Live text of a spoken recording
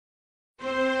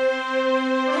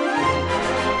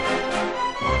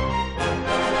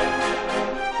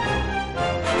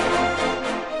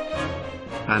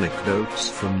Anecdotes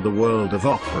from the world of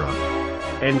opera.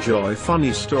 Enjoy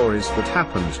funny stories that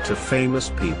happened to famous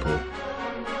people.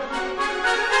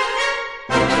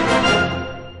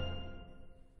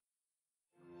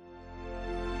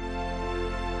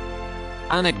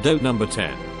 Anecdote number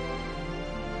 10.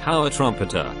 How a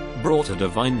trumpeter brought a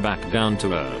divine back down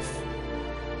to earth.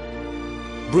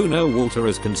 Bruno Walter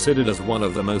is considered as one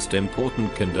of the most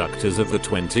important conductors of the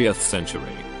 20th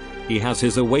century. He has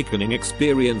his awakening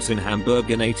experience in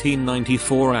Hamburg in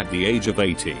 1894 at the age of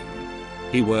 18.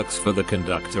 He works for the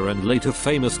conductor and later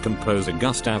famous composer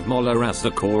Gustav Mahler as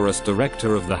the chorus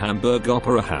director of the Hamburg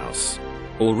Opera House.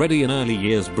 Already in early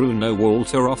years, Bruno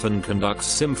Walter often conducts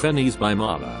symphonies by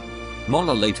Mahler.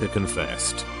 Mahler later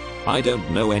confessed, "I don't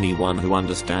know anyone who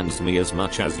understands me as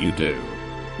much as you do."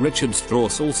 Richard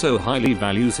Strauss also highly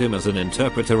values him as an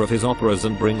interpreter of his operas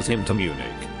and brings him to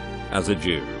Munich. As a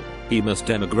Jew, he must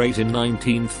emigrate in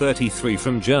 1933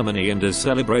 from Germany and is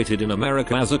celebrated in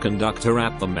America as a conductor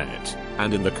at the Met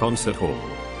and in the concert hall.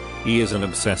 He is an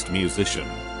obsessed musician.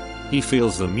 He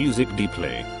feels the music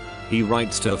deeply. He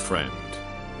writes to a friend,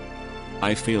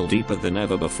 "I feel deeper than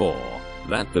ever before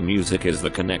that the music is the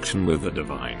connection with the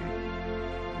divine."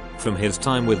 From his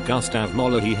time with Gustav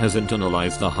Mahler, he has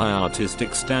internalized the high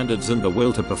artistic standards and the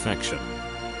will to perfection.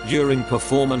 During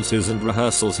performances and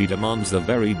rehearsals, he demands the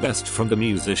very best from the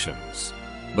musicians.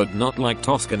 But not like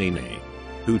Toscanini,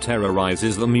 who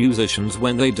terrorizes the musicians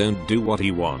when they don't do what he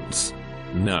wants.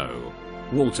 No.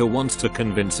 Walter wants to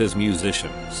convince his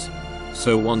musicians.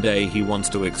 So one day he wants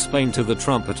to explain to the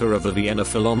trumpeter of the Vienna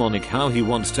Philharmonic how he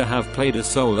wants to have played a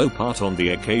solo part on the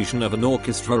occasion of an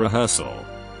orchestra rehearsal.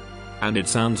 And it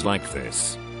sounds like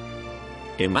this.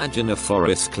 Imagine a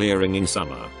forest clearing in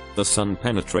summer. The sun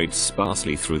penetrates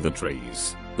sparsely through the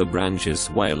trees. The branches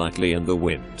sway lightly in the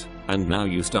wind, and now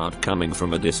you start coming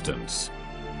from a distance.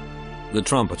 The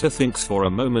trumpeter thinks for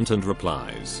a moment and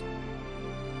replies,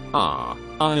 "Ah,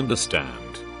 I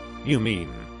understand. You mean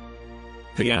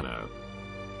piano."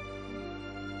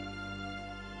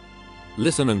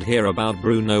 Listen and hear about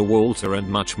Bruno Walter and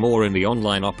much more in the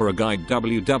online opera guide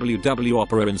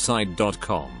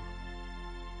www.operainsight.com.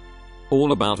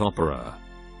 All about opera.